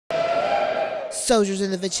Soldiers in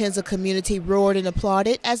the Vicenza community roared and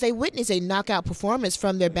applauded as they witnessed a knockout performance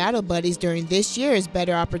from their battle buddies during this year's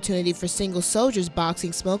Better Opportunity for Single Soldiers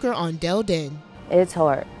Boxing Smoker on Del Den. It's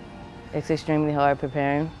hard. It's extremely hard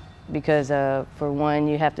preparing because for one,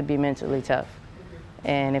 you have to be mentally tough.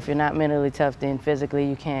 And if you're not mentally tough, then physically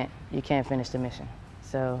you can't finish the mission.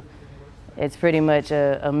 So it's pretty much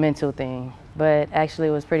a mental thing. But actually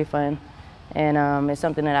it was pretty fun, and it's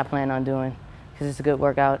something that I plan on doing because it's a good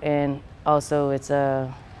workout, and also it's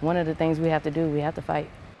one of the things we have to do. We have to fight.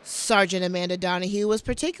 Sergeant Amanda Donahue was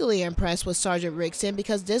particularly impressed with Sergeant Rickson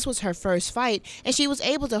because this was her first fight and she was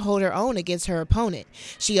able to hold her own against her opponent.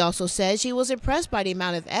 She also said she was impressed by the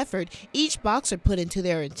amount of effort each boxer put into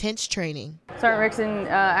their intense training. Sergeant Rickson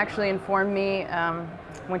actually informed me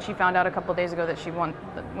when she found out a couple of days ago that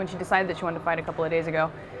when she decided that she wanted to fight a couple of days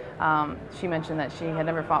ago, she mentioned that she had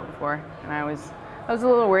never fought before, and I was a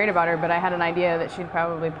little worried about her, but I had an idea that she'd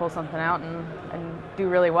probably pull something out and do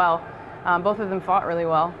really well. Both of them fought really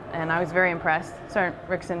well, and I was very impressed. Sergeant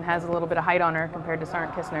Rickson has a little bit of height on her compared to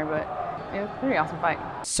Sergeant Kistner, but it was a pretty awesome fight.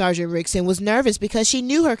 Sergeant Rickson was nervous because she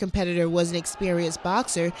knew her competitor was an experienced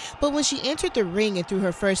boxer, but when she entered the ring and threw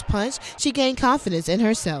her first punch, she gained confidence in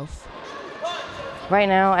herself. Right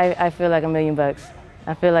now, I feel like $1 million.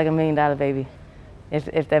 I feel like $1 million baby,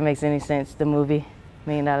 if that makes any sense, the movie, $1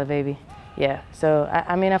 million baby. Yeah, so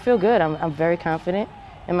I mean, I feel good. I'm very confident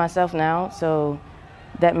in myself now, so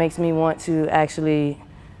that makes me want to actually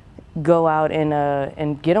go out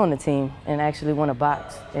and get on the team and actually want to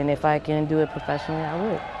box. And if I can do it professionally, I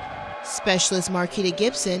would. Specialist Marquetta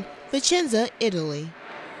Gibson, Vicenza, Italy.